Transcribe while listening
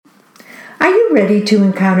Are you ready to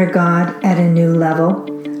encounter God at a new level?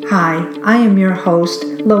 Hi, I am your host,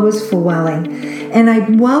 Lois Llewellyn, and I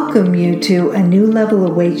welcome you to A New Level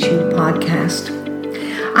Awaits You podcast.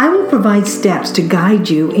 I will provide steps to guide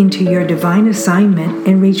you into your divine assignment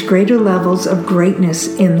and reach greater levels of greatness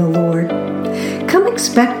in the Lord. Come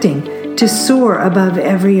expecting to soar above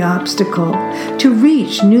every obstacle, to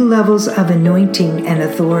reach new levels of anointing and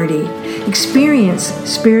authority, experience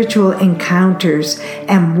spiritual encounters,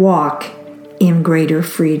 and walk in greater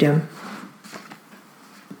freedom.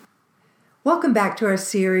 Welcome back to our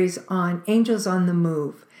series on Angels on the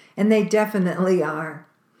Move, and they definitely are.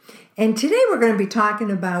 And today we're going to be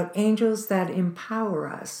talking about angels that empower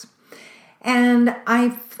us. And I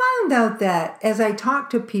found out that as I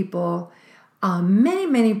talk to people,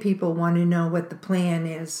 many people want to know what the plan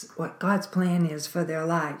is, what God's plan is for their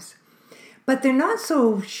lives. But they're not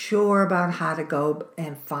so sure about how to go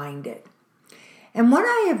and find it. And what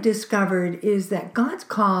I have discovered is that God's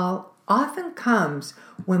call often comes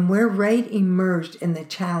when we're right immersed in the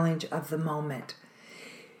challenge of the moment.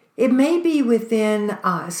 It may be within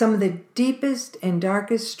some of the deepest and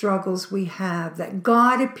darkest struggles we have that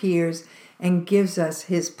God appears and gives us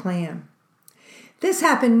his plan. This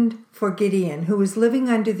happened for Gideon, who was living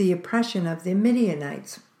under the oppression of the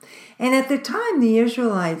Midianites. And at the time, the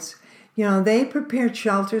Israelites, they prepared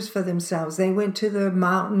shelters for themselves. They went to the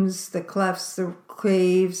mountains, the clefts, the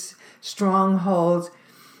caves, strongholds,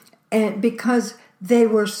 and because they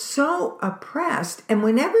were so oppressed. And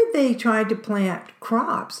whenever they tried to plant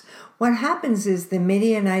crops, what happens is the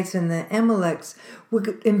Midianites and the Amalekites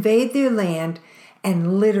would invade their land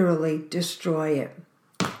and literally destroy it.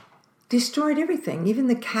 Destroyed everything, even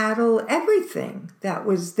the cattle, everything that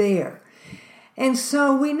was there. And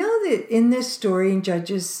so we know that in this story in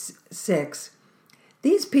Judges 6,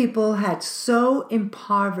 these people had so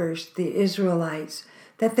impoverished the Israelites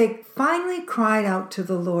that they finally cried out to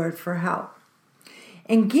the Lord for help.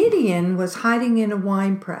 And Gideon was hiding in a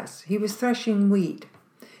wine press. He was threshing wheat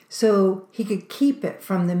so he could keep it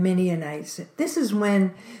from the Midianites. This is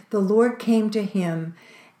when the Lord came to him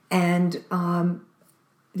and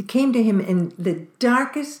came to him in the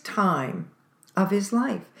darkest time of his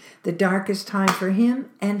life, the darkest time for him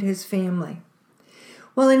and his family.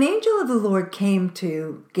 Well, an angel of the Lord came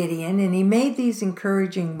to Gideon, and he made these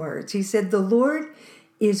encouraging words. He said, "The Lord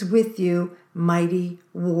is with you, mighty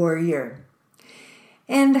warrior."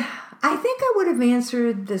 And I think I would have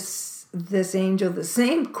answered this angel the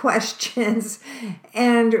same questions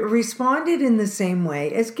and responded in the same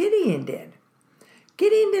way as Gideon did.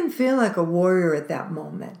 Gideon didn't feel like a warrior at that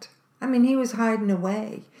moment. I mean, he was hiding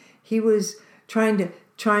away. He was trying to,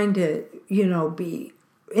 be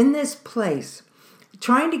in this place,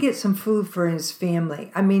 trying to get some food for his family.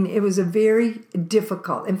 I mean, it was a very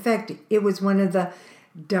difficult, in fact, it was one of the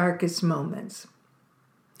darkest moments.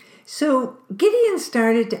 So Gideon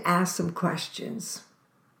started to ask some questions.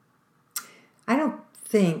 I don't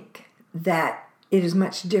think that it is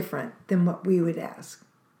much different than what we would ask.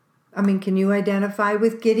 I mean, can you identify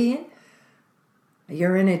with Gideon?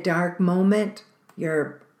 You're in a dark moment.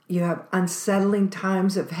 You have unsettling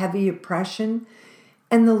times of heavy oppression,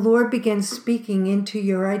 and the Lord begins speaking into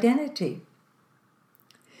your identity.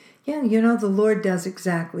 Yeah, the Lord does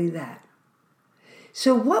exactly that.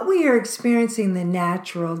 So what we are experiencing in the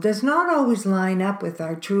natural does not always line up with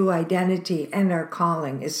our true identity and our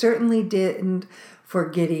calling. It certainly didn't for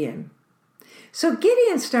Gideon. So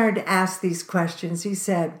Gideon started to ask these questions. He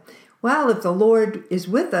said, well, if the Lord is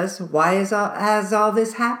with us, why has all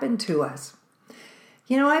this happened to us?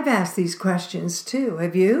 I've asked these questions too.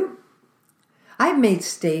 Have you? I've made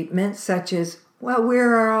statements such as, well,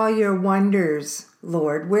 where are all your wonders,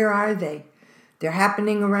 Lord? Where are they? They're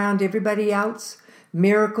happening around everybody else.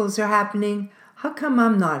 Miracles are happening. How come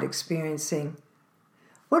I'm not experiencing?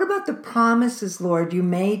 What about the promises, Lord, you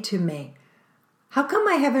made to me? How come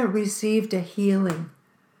I haven't received a healing?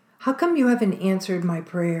 How come you haven't answered my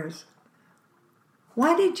prayers?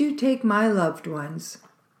 Why did you take my loved ones?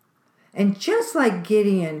 And just like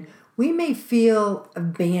Gideon, we may feel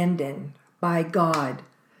abandoned by God,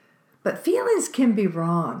 but feelings can be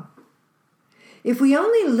wrong. If we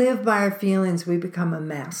only live by our feelings, we become a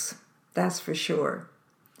mess. That's for sure.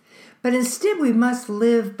 But instead, we must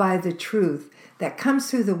live by the truth that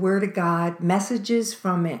comes through the Word of God, messages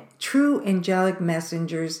from it, true angelic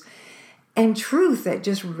messengers, and truth that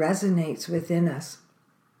just resonates within us.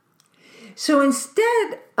 So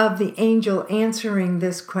instead of the angel answering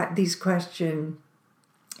these questions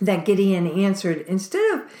that Gideon answered,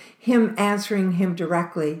 instead of him answering him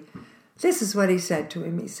directly, this is what he said to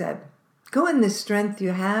him. He said, "Go in the strength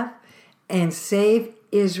you have and save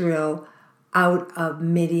Israel out of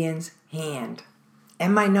Midian's hand.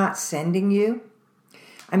 Am I not sending you?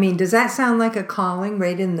 I mean, does that sound like a calling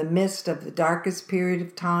right in the midst of the darkest period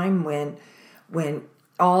of time when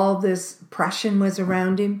all this oppression was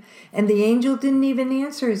around him? And the angel didn't even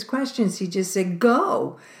answer his questions. He just said,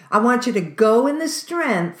 go. I want you to go in the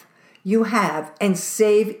strength you have and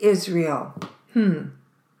save Israel.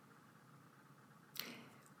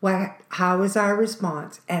 How was our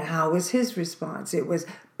response? And how was his response? It was,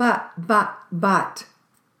 but.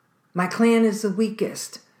 My clan is the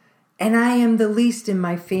weakest, and I am the least in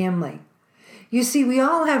my family. You see, we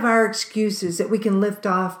all have our excuses that we can list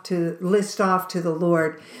off to the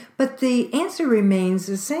Lord, but the answer remains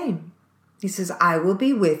the same. He says, I will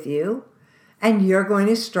be with you, and you're going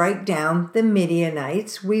to strike down the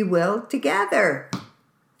Midianites. We will together,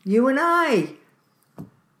 you and I.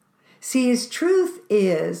 See, his truth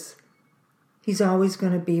is he's always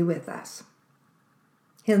going to be with us.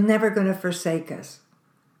 He's never going to forsake us.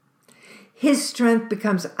 His strength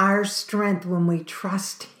becomes our strength when we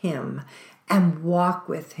trust him and walk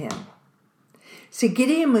with him. See,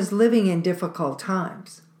 Gideon was living in difficult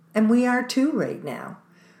times, and we are too right now.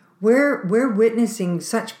 We're witnessing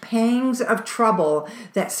such pangs of trouble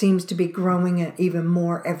that seems to be growing even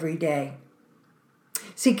more every day.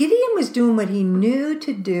 See, Gideon was doing what he knew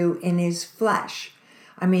to do in his flesh.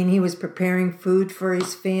 I mean, he was preparing food for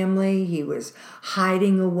his family. He was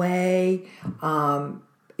hiding away,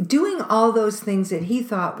 doing all those things that he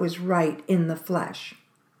thought was right in the flesh.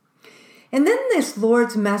 And then this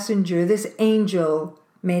Lord's messenger, this angel,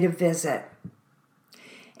 made a visit.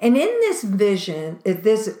 And in this visit,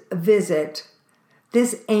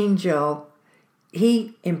 this angel,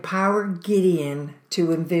 he empowered Gideon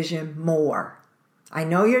to envision more. I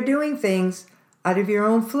know you're doing things out of your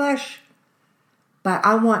own flesh, but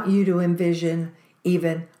I want you to envision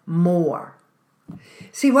even more.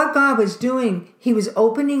 See, what God was doing, he was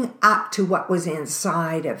opening up to what was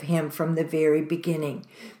inside of him from the very beginning.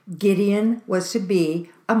 Gideon was to be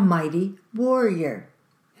a mighty warrior.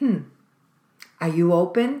 Are you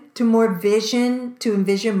open to more vision, to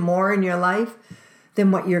envision more in your life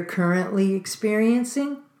than what you're currently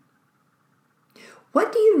experiencing?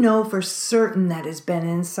 What do you know for certain that has been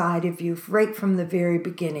inside of you right from the very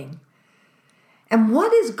beginning? And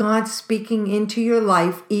what is God speaking into your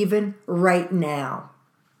life even right now?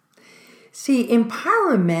 See,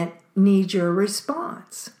 empowerment needs your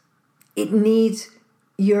response. It needs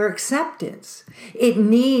your acceptance. It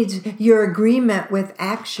needs your agreement with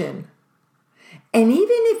action. And even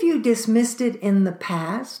if you dismissed it in the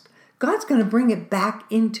past, God's going to bring it back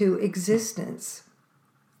into existence.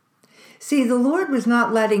 See, the Lord was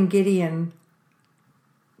not letting Gideon,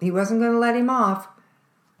 he wasn't going to let him off.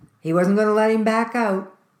 He wasn't going to let him back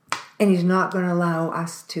out, and he's not going to allow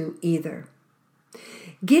us to either.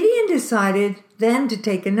 Gideon decided then to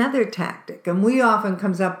take another tactic, and we often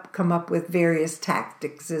come up with various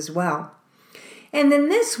tactics as well. And then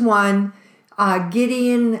this one,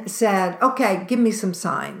 Gideon said, okay, give me some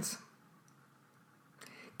signs.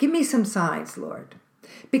 Give me some signs, Lord.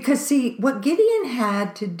 Because see, what Gideon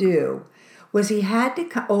had to do was he had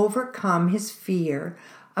to overcome his fear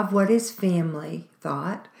of what his family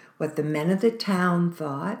thought, what the men of the town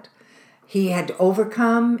thought. He had to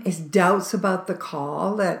overcome his doubts about the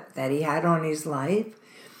call that he had on his life.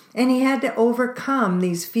 And he had to overcome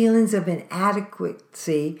these feelings of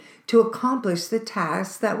inadequacy to accomplish the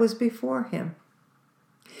task that was before him.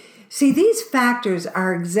 See, these factors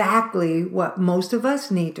are exactly what most of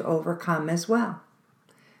us need to overcome as well.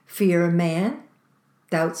 Fear of man,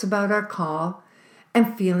 doubts about our call,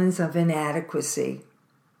 and feelings of inadequacy.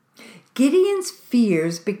 Gideon's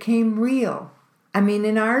fears became real. I mean,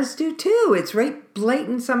 and ours do too. It's right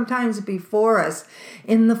blatant sometimes before us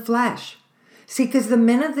in the flesh. See, because the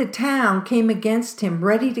men of the town came against him,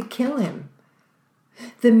 ready to kill him.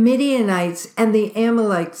 The Midianites and the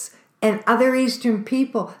Amalekites and other eastern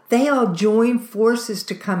people, they all joined forces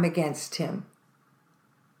to come against him.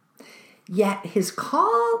 Yet his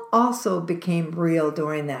call also became real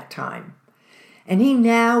during that time. And he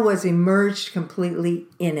now was immersed completely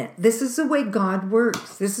in it. This is the way God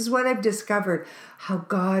works. This is what I've discovered, how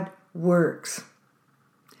God works.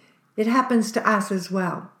 It happens to us as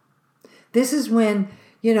well. This is when,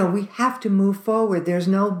 we have to move forward. There's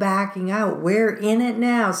no backing out. We're in it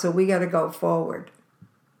now, so we got to go forward.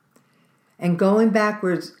 And going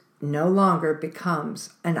backwards no longer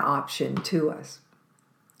becomes an option to us.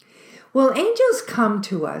 Well, angels come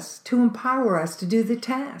to us to empower us to do the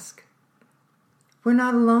task. We're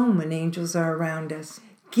not alone when angels are around us.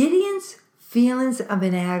 Gideon's feelings of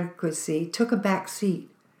inadequacy took a back seat.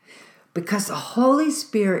 because the Holy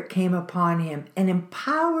Spirit came upon him and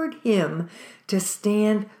empowered him to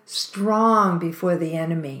stand strong before the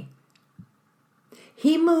enemy.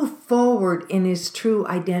 He moved forward in his true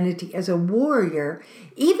identity as a warrior,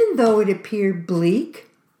 even though it appeared bleak,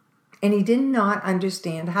 and he did not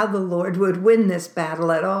understand how the Lord would win this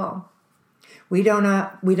battle at all. We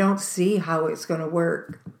don't see how it's going to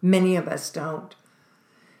work. Many of us don't.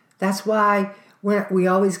 That's why we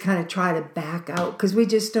always kind of try to back out, because we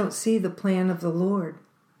just don't see the plan of the Lord.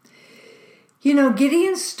 You know,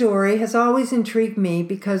 Gideon's story has always intrigued me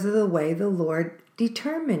because of the way the Lord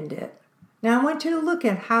determined it. Now I want you to look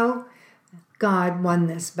at how God won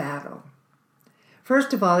this battle.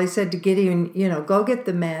 First of all, he said to Gideon, go get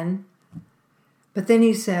the men. But then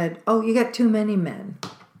he said, you got too many men.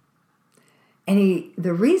 And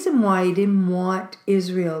the reason why he didn't want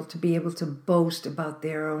Israel to be able to boast about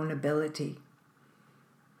their own ability.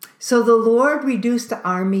 So the Lord reduced the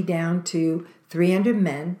army down to 300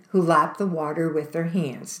 men who lapped the water with their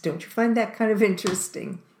hands. Don't you find that kind of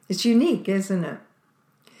interesting? It's unique, isn't it?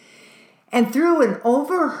 And through an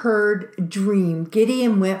overheard dream,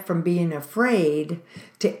 Gideon went from being afraid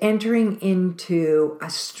to entering into a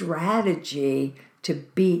strategy to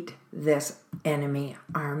beat this enemy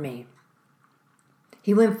army.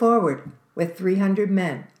 He went forward with 300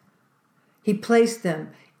 men. He placed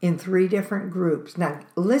them in 3 different groups. Now,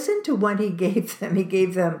 listen to what he gave them. He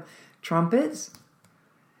gave them trumpets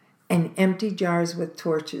and empty jars with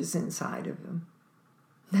torches inside of them.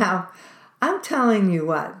 Now, I'm telling you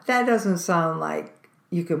what, that doesn't sound like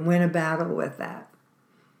you can win a battle with that.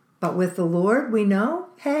 But with the Lord, we know,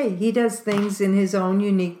 hey, he does things in his own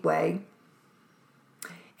unique way.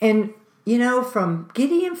 And, from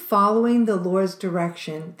Gideon following the Lord's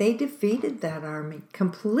direction, they defeated that army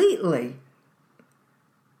completely.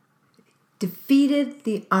 Defeated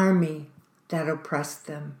the army that oppressed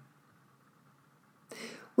them.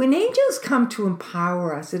 When angels come to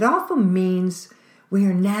empower us, it often means we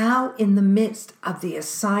are now in the midst of the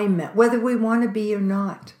assignment, whether we want to be or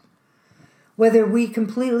not. Whether we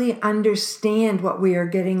completely understand what we are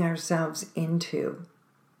getting ourselves into.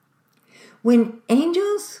 When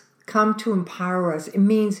angels come to empower us, it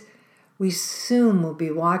means we soon will be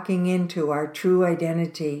walking into our true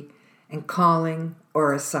identity and calling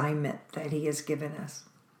or assignment that he has given us.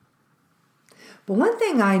 But one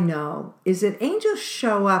thing I know is that angels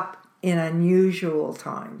show up in unusual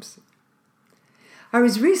times. I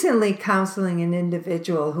was recently counseling an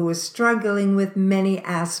individual who was struggling with many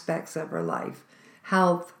aspects of her life: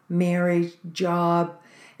 health, marriage, job,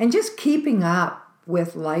 and just keeping up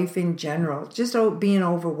with life in general, just being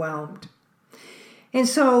overwhelmed. And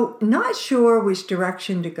so, not sure which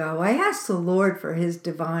direction to go, I asked the Lord for his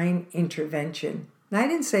divine intervention. And I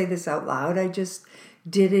didn't say this out loud, I just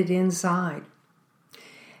did it inside.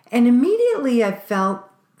 And immediately I felt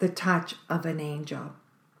the touch of an angel.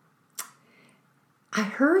 I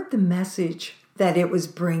heard the message that it was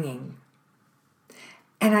bringing.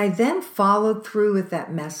 And I then followed through with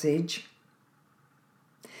that message.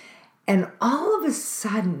 And all of a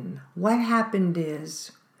sudden, what happened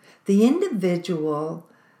is the individual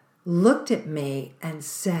looked at me and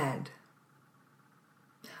said,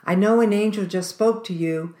 "I know an angel just spoke to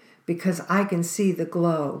you because I can see the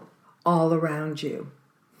glow all around you."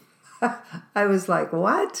 I was like,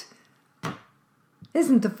 what?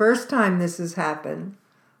 Isn't the first time this has happened,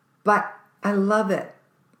 but I love it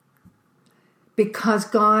because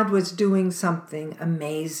God was doing something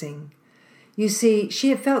amazing. You see, she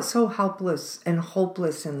had felt so helpless and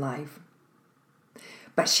hopeless in life,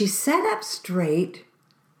 but she sat up straight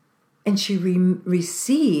and she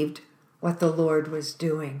received what the Lord was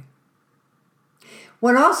doing.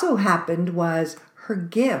 What also happened was her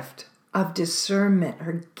gift of discernment,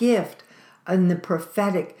 her gift in the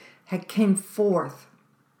prophetic had came forth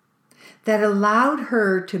that allowed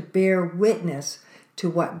her to bear witness to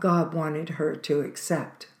what God wanted her to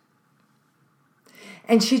accept.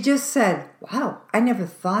 And she just said, "Wow, I never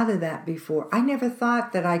thought of that before. I never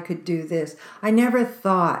thought that I could do this. I never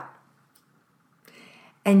thought."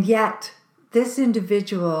 And yet, this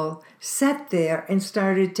individual sat there and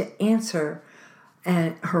started to answer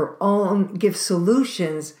and give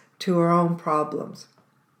solutions to her own problems.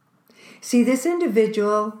 See, this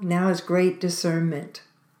individual now has great discernment.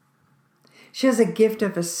 She has a gift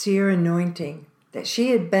of a seer anointing that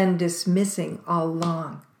she had been dismissing all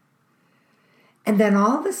along. And then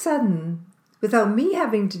all of a sudden, without me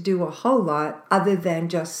having to do a whole lot other than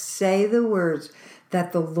just say the words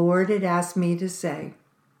that the Lord had asked me to say,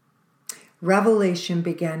 revelation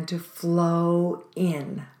began to flow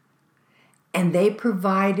in. And they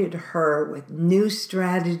provided her with new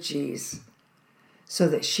strategies so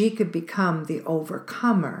that she could become the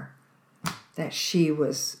overcomer that she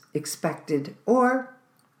was expected or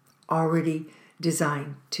already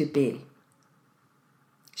designed to be.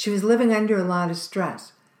 She was living under a lot of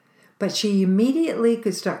stress, but she immediately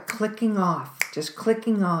could start clicking off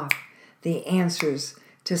the answers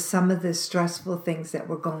to some of the stressful things that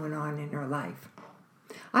were going on in her life.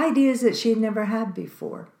 Ideas that she had never had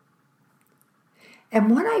before. And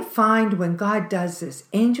what I find when God does this,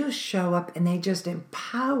 angels show up and they just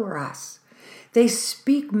empower us. They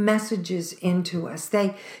speak messages into us.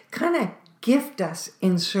 They kind of gift us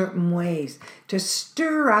in certain ways to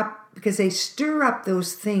stir up, because they stir up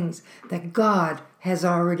those things that God has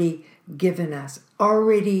already given us,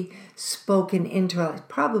 already spoken into us,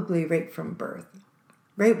 probably right from birth,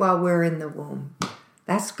 right while we're in the womb.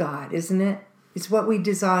 That's God, isn't it? It's what we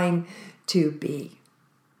design to be.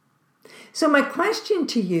 So my question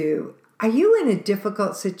to you, are you in a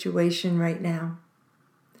difficult situation right now?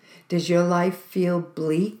 Does your life feel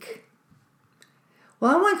bleak?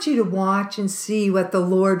 Well, I want you to watch and see what the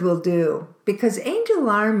Lord will do, because angel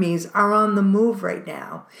armies are on the move right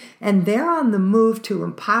now, and they're on the move to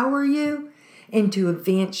empower you and to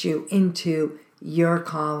advance you into your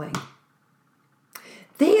calling.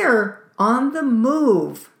 They are on the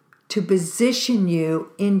move to position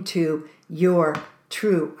you into your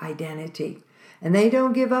true identity. And they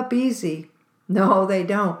don't give up easy. No, they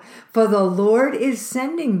don't. For the Lord is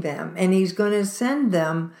sending them, and He's going to send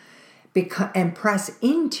them and press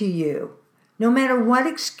into you. No matter what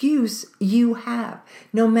excuse you have,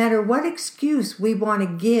 no matter what excuse we want to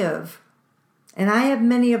give. And I have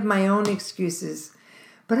many of my own excuses,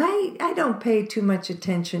 but I don't pay too much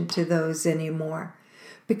attention to those anymore,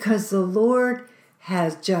 because the Lord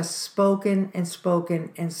has just spoken and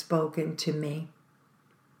spoken and spoken to me.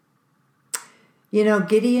 You know,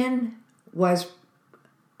 Gideon was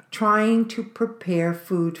trying to prepare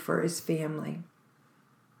food for his family.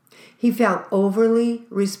 He felt overly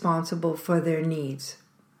responsible for their needs,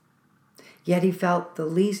 yet he felt the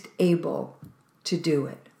least able to do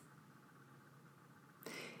it.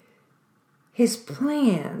 His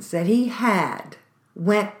plans that he had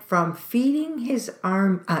went from feeding his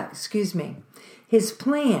plan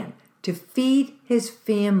to feed his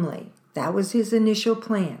family. That was his initial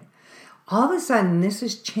plan. All of a sudden, this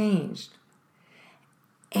has changed.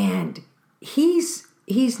 And he's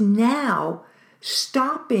now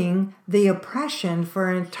stopping the oppression for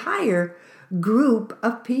an entire group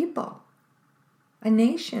of people, a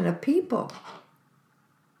nation of people.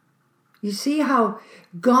 You see how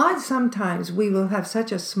God, sometimes we will have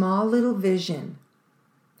such a small little vision.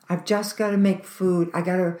 I've just got to make food. I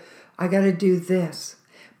got to do this.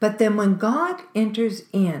 But then when God enters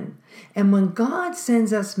in, and when God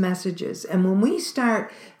sends us messages, and when we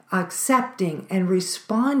start accepting and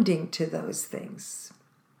responding to those things,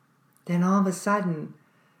 then all of a sudden,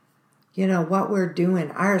 you know, what we're doing,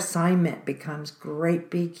 our assignment becomes great,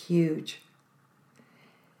 big, huge.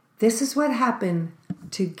 This is what happened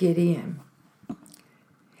to Gideon.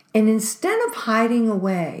 And instead of hiding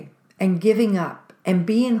away and giving up and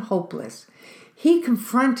being hopeless, he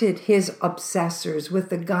confronted his obsessors with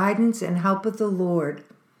the guidance and help of the Lord,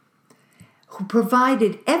 who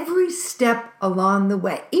provided every step along the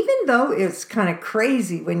way, even though it's kind of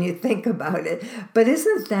crazy when you think about it. But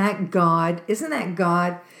isn't that God? Isn't that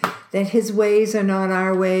God, that His ways are not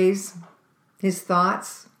our ways? His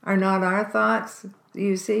thoughts are not our thoughts? Do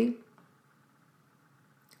you see?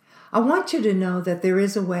 I want you to know that there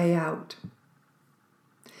is a way out.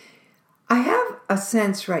 I have a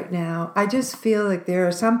sense right now, I just feel like there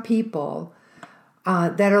are some people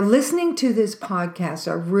that are listening to this podcast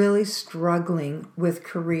are really struggling with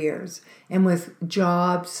careers and with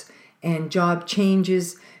jobs and job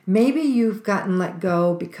changes. Maybe you've gotten let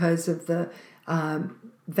go because of the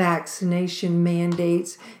vaccination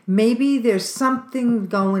mandates. Maybe there's something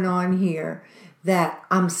going on here that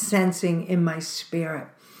I'm sensing in my spirit.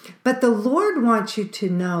 But the Lord wants you to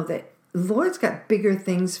know that the Lord's got bigger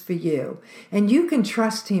things for you, and you can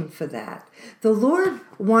trust Him for that. The Lord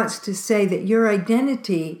wants to say that your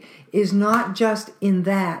identity is not just in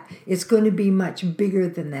that. It's going to be much bigger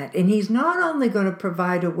than that. And He's not only going to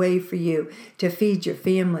provide a way for you to feed your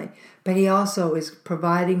family, but He also is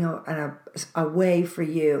providing a way for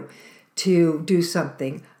you to do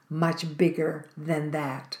something much bigger than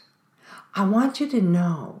that. I want you to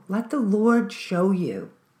know, let the Lord show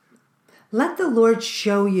you. Let the Lord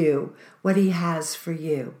show you what He has for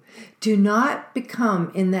you. Do not become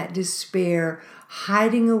in that despair,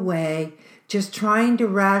 hiding away, just trying to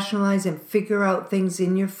rationalize and figure out things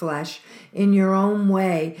in your flesh, in your own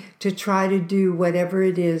way, to try to do whatever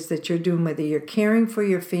it is that you're doing, whether you're caring for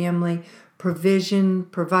your family, provision,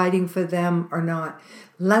 providing for them or not.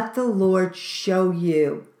 Let the Lord show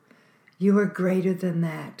you you are greater than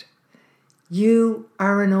that. You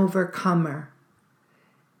are an overcomer.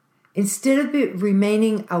 Instead of it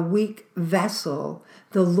remaining a weak vessel,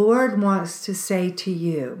 the Lord wants to say to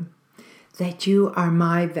you that you are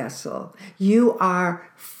my vessel. You are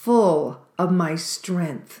full of my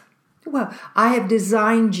strength. Well, I have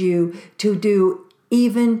designed you to do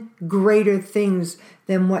even greater things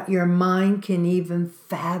than what your mind can even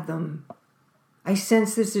fathom. I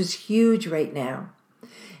sense this is huge right now.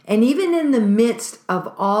 And even in the midst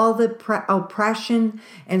of all the oppression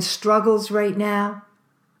and struggles right now,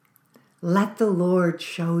 let the Lord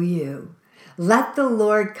show you. Let the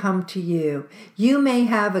Lord come to you. You may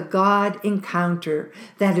have a God encounter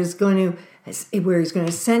that is where he's going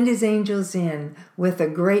to send his angels in with a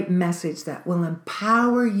great message that will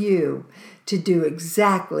empower you to do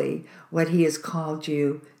exactly what he has called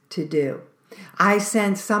you to do. I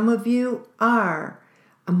sense some of you are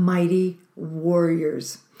mighty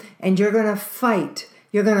warriors, and you're going to fight.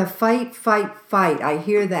 You're going to fight. I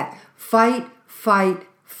hear that. Fight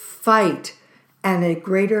at a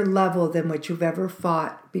greater level than what you've ever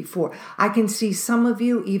fought before. I can see some of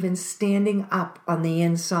you even standing up on the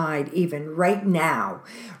inside, even right now,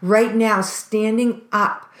 standing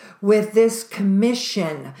up with this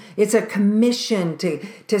commission. It's a commission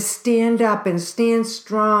to stand up and stand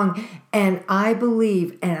strong. And I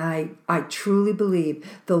believe, and I truly believe,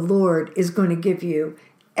 the Lord is going to give you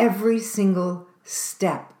every single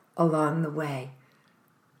step along the way.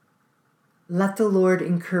 Let the Lord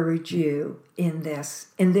encourage you in this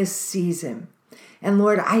season. And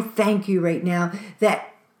Lord, I thank you right now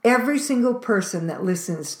that every single person that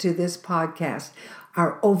listens to this podcast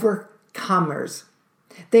are overcomers.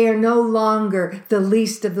 They are no longer the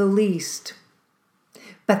least of the least,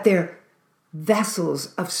 but they're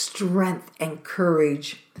vessels of strength and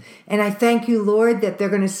courage. And I thank you, Lord, that they're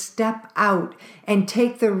going to step out and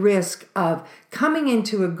take the risk of coming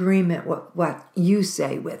into agreement with what you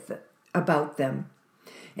say about them.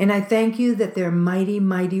 And I thank you that they're mighty,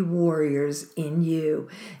 mighty warriors in you.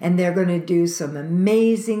 And they're going to do some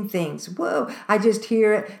amazing things. Whoa, I just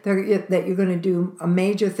hear it, that you're going to do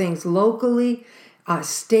major things locally,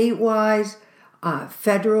 state-wise,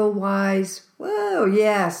 federal-wise. Whoa,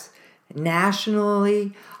 yes,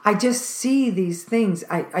 nationally. I just see these things.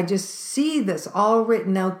 I just see this all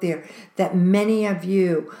written out there, that many of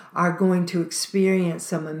you are going to experience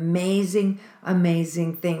some amazing,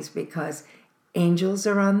 amazing things because angels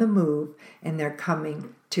are on the move and they're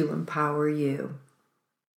coming to empower you.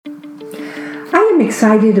 I am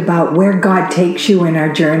excited about where God takes you in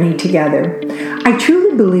our journey together. I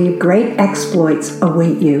truly believe great exploits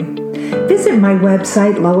await you. Visit my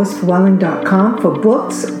website, loisfwelling.com, for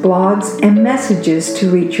books, blogs, and messages to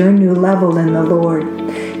reach your new level in the Lord.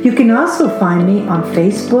 You can also find me on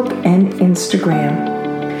Facebook and Instagram.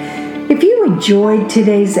 If you enjoyed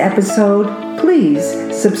today's episode, please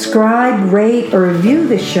subscribe, rate, or review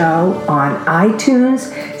the show on iTunes,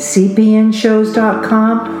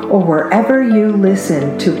 cpnshows.com, or wherever you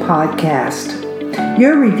listen to podcasts.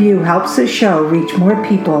 Your review helps the show reach more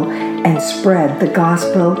people and spread the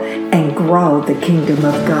gospel and grow the kingdom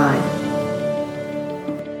of God.